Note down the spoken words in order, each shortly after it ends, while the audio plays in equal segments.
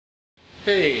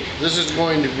Hey, this is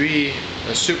going to be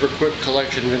a super quick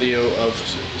collection video of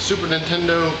Super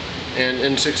Nintendo and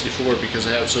N64 because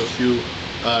I have so few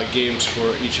games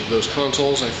for each of those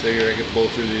consoles. I figured I could blow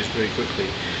through these pretty quickly.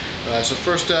 So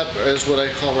first up is what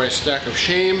I call my stack of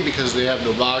shame because they have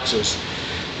no boxes.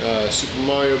 Super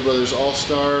Mario Bros.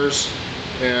 All-Stars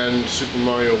and Super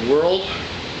Mario World.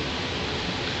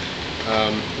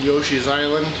 Yoshi's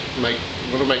Island,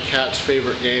 one of my cat's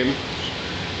favorite games.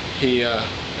 He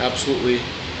absolutely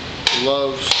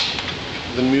loves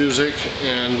the music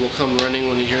and will come running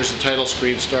when he hears the title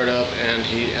screen start up, and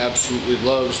he absolutely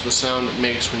loves the sound it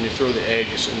makes when you throw the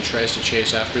eggs and tries to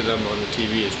chase after them on the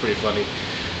TV. It's pretty funny.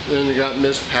 Then we got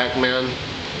Ms. Pac-Man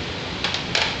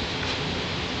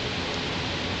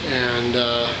and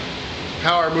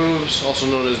Power Moves, also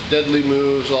known as Deadly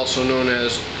Moves, also known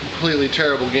as completely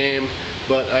terrible game,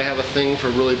 but I have a thing for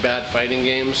really bad fighting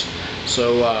games,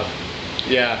 so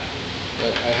yeah,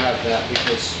 I have that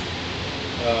because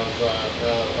of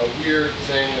a weird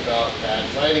thing about bad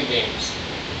fighting games.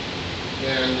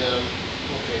 And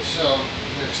okay, so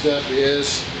next up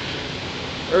is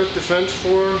Earth Defense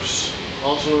Force,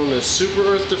 also known as Super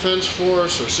Earth Defense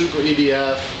Force or Super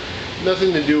EDF.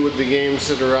 Nothing to do with the games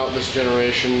that are out this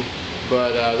generation,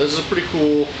 but this is a pretty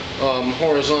cool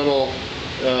horizontal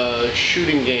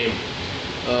shooting game.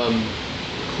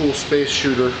 Cool space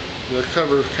shooter. The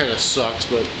cover kind of sucks,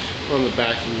 but on the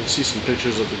back you can see some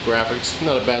pictures of the graphics.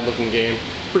 Not a bad looking game.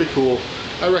 Pretty cool.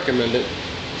 I recommend it.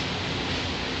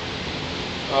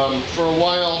 For a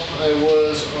while I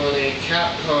was on a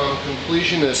Capcom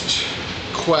completionist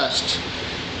quest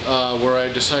where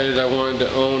I decided I wanted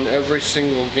to own every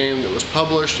single game that was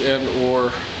published and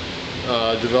or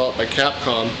developed by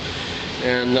Capcom.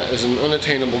 And that is an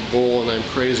unattainable goal, and I'm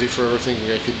crazy for ever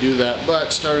thinking I could do that.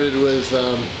 But started with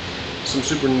some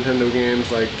Super Nintendo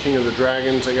games like King of the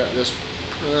Dragons. I got this,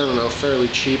 I don't know, fairly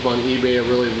cheap on eBay a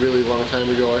really long time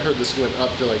ago. I heard this went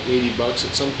up to like 80 bucks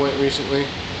at some point recently.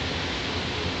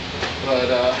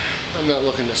 But I'm not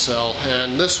looking to sell.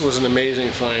 And this was an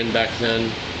amazing find back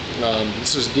then.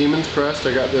 This is Demon's Crest.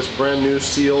 I got this brand new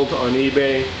sealed on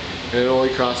eBay, and it only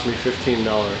cost me $15.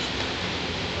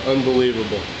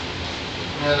 Unbelievable.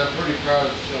 And I'm pretty proud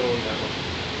of showing that one.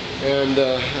 And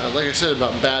like I said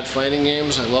about bad fighting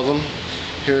games, I love them.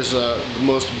 Here's the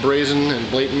most brazen and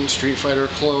blatant Street Fighter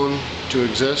clone to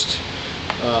exist.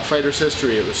 Fighter's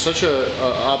History. It was such a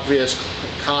obvious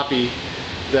copy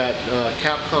that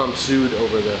Capcom sued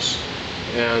over this,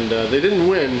 and they didn't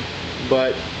win,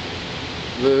 but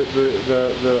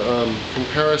the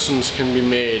comparisons can be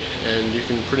made, and you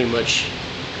can pretty much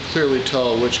clearly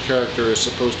tell which character is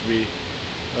supposed to be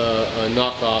a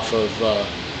knockoff of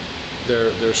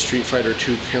their Street Fighter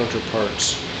II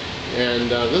counterparts. And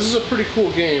this is a pretty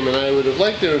cool game, and I would have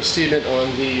liked to have seen it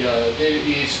on the Data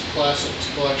East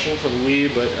Classics collection for the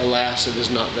Wii, but alas, it is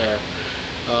not there.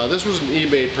 This was an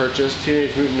eBay purchase,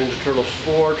 Teenage Mutant Ninja Turtles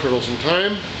 4, Turtles in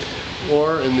Time,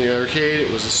 or in the arcade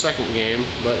it was the second game,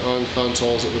 but on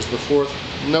consoles it was the fourth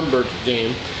numbered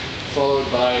game, followed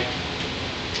by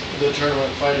the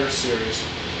Tournament Fighters series.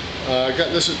 I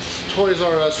got this at Toys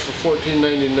R Us for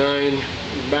 $14.99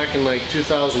 back in like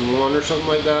 2001 or something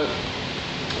like that.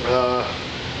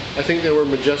 I think they were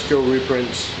Majesco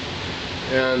reprints,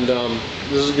 and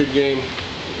this is a good game,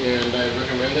 and I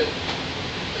recommend it.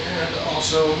 And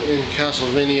also in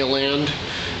Castlevania land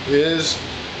is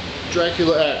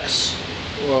Dracula X.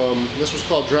 This was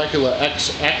called Dracula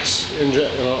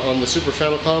XX on the Super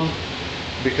Famicom,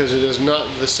 because it is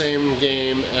not the same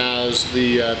game as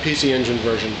the PC Engine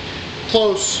version.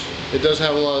 Close. It does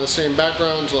have a lot of the same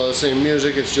backgrounds, a lot of the same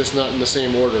music, it's just not in the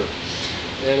same order.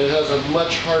 And it has a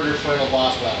much harder final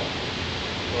boss battle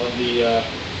on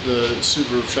the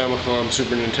Super Famicom,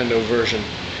 Super Nintendo version.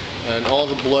 And all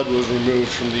the blood was removed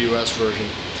from the US version.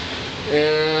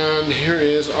 And here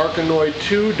is Arkanoid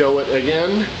 2, Do It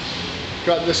Again.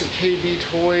 Got this at KB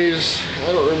Toys,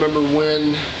 I don't remember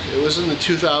when. It was in the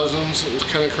 2000s. It was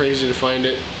kind of crazy to find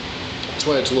it. That's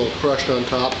why it's a little crushed on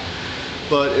top.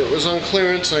 But it was on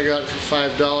clearance, and I got it for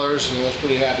 $5, and I was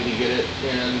pretty happy to get it.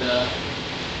 And that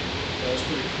was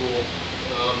pretty cool.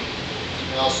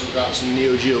 I also got some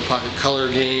Neo Geo Pocket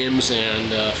Color games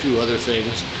and a few other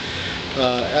things.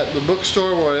 At the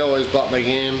bookstore where I always bought my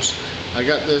games, I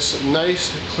got this nice,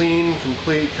 clean,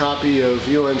 complete copy of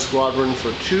UN Squadron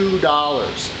for $2.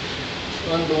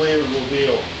 Unbelievable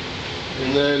deal.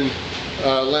 And then,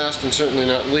 last and certainly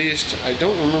not least, I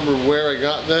don't remember where I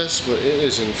got this, but it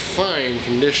is in fine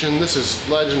condition. This is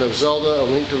Legend of Zelda: A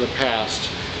Link to the Past.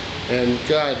 And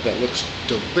God, that looks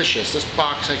delicious. This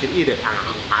box, I could eat it.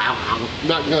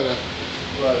 Not gonna,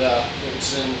 but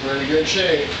it's in pretty good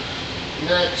shape.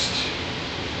 Next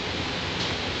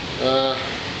I'm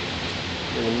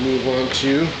going to move on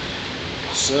to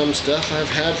some stuff I've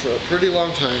had for a pretty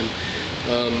long time.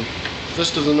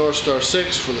 Fist of the North Star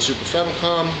 6 for the Super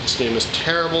Famicom. This game is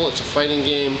terrible. It's a fighting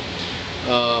game.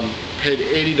 Paid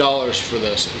 $80 for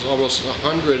this. It was almost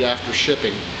 $100 after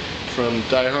shipping from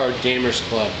Die Hard Gamers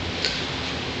Club.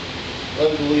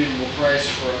 Unbelievable price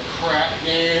for a crap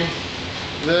game.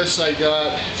 This I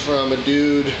got from a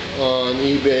dude on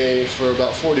eBay for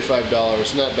about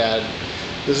 $45. Not bad.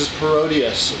 This is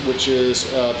Parodius, which is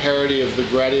a parody of the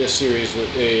Gradius series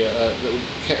that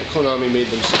Konami made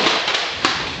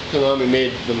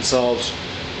themselves.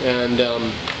 And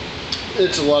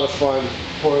it's a lot of fun.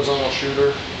 Horizontal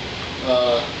shooter.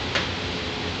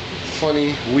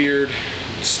 Funny, weird,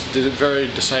 very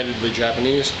decidedly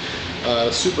Japanese.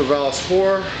 Super Valis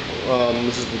 4.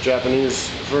 This is the Japanese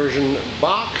version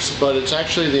box, but it's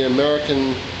actually the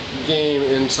American game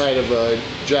inside of a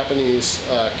Japanese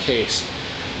case.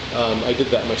 I did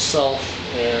that myself,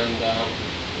 and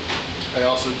I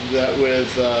also did that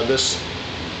with this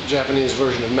Japanese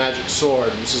version of Magic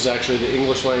Sword. This is actually the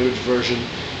English language version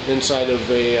inside of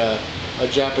a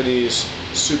Japanese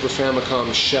Super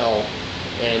Famicom shell,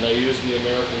 and I used the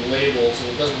American labels. And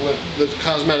it doesn't look,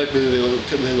 cosmetically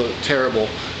they look terrible,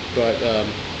 but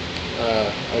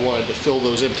I wanted to fill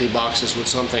those empty boxes with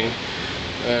something,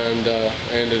 and I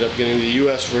ended up getting the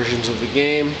US versions of the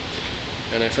game.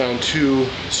 And I found 2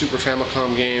 Super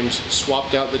Famicom games,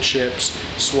 swapped out the chips,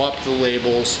 swapped the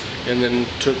labels, and then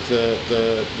took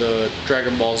the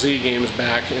Dragon Ball Z games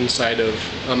back inside of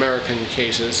American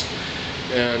cases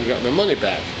and got my money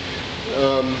back.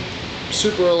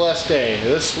 Super Aleste.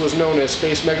 This was known as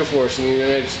Space Megaforce in the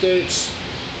United States.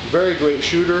 Very great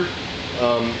shooter.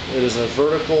 It is a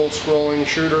vertical scrolling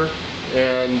shooter,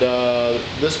 and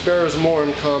this bears more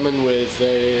in common with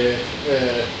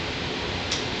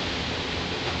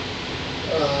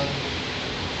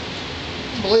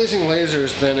Blazing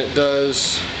Lasers than it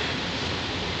does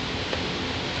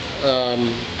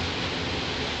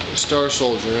Star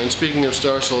Soldier. And speaking of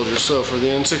Star Soldier, so for the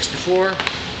N64,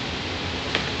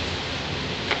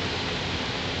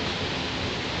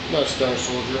 not Star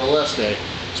Soldier, Aleste.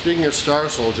 Speaking of Star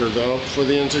Soldier, though, for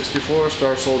the N64,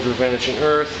 Star Soldier Vanishing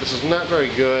Earth. This is not very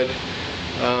good.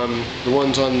 The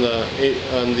ones on the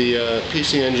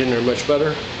PC Engine are much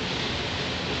better.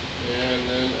 And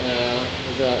then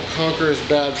I got Conker's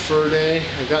Bad Fur Day.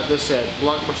 I got this at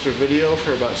Blockbuster Video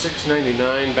for about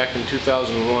 $6.99 back in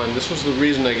 2001. This was the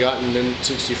reason I got an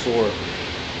N64,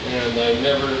 and I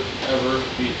never ever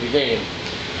beat the game.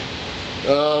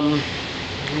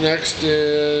 Next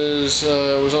is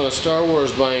I was on a Star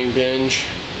Wars buying binge,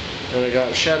 and I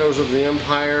got Shadows of the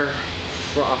Empire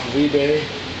off of eBay,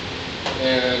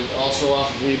 and also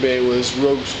off of eBay was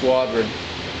Rogue Squadron.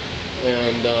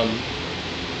 And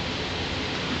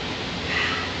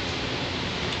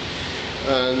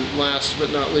last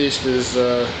but not least is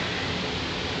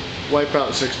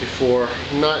Wipeout 64.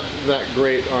 Not that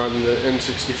great on the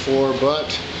N64,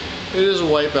 but it is a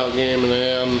Wipeout game, and I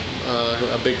am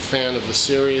a big fan of the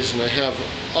series, and I have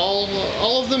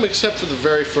all of them except for the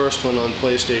very first one on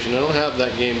PlayStation. I don't have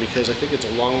that game because I think it's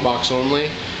a long box only,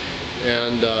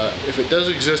 and if it does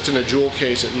exist in a jewel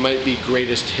case, it might be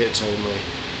greatest hits only.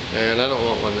 And I don't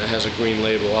want one that has a green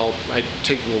label. I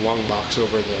take the long box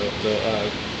over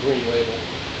the green label.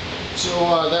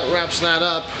 So that wraps that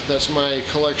up. That's my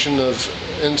collection of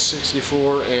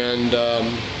N64 and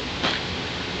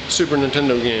Super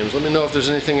Nintendo games. Let me know if there's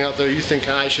anything out there you think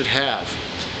I should have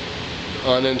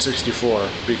on N64,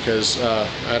 because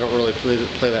I don't really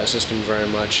play that system very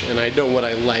much, and I know what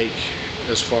I like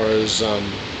as far as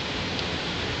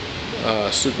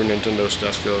Super Nintendo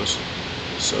stuff goes.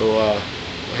 So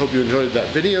I hope you enjoyed that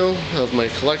video of my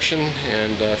collection,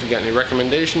 and if you got any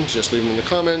recommendations, just leave them in the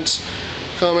comments.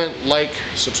 Comment, like,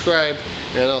 subscribe,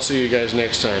 and I'll see you guys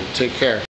next time. Take care.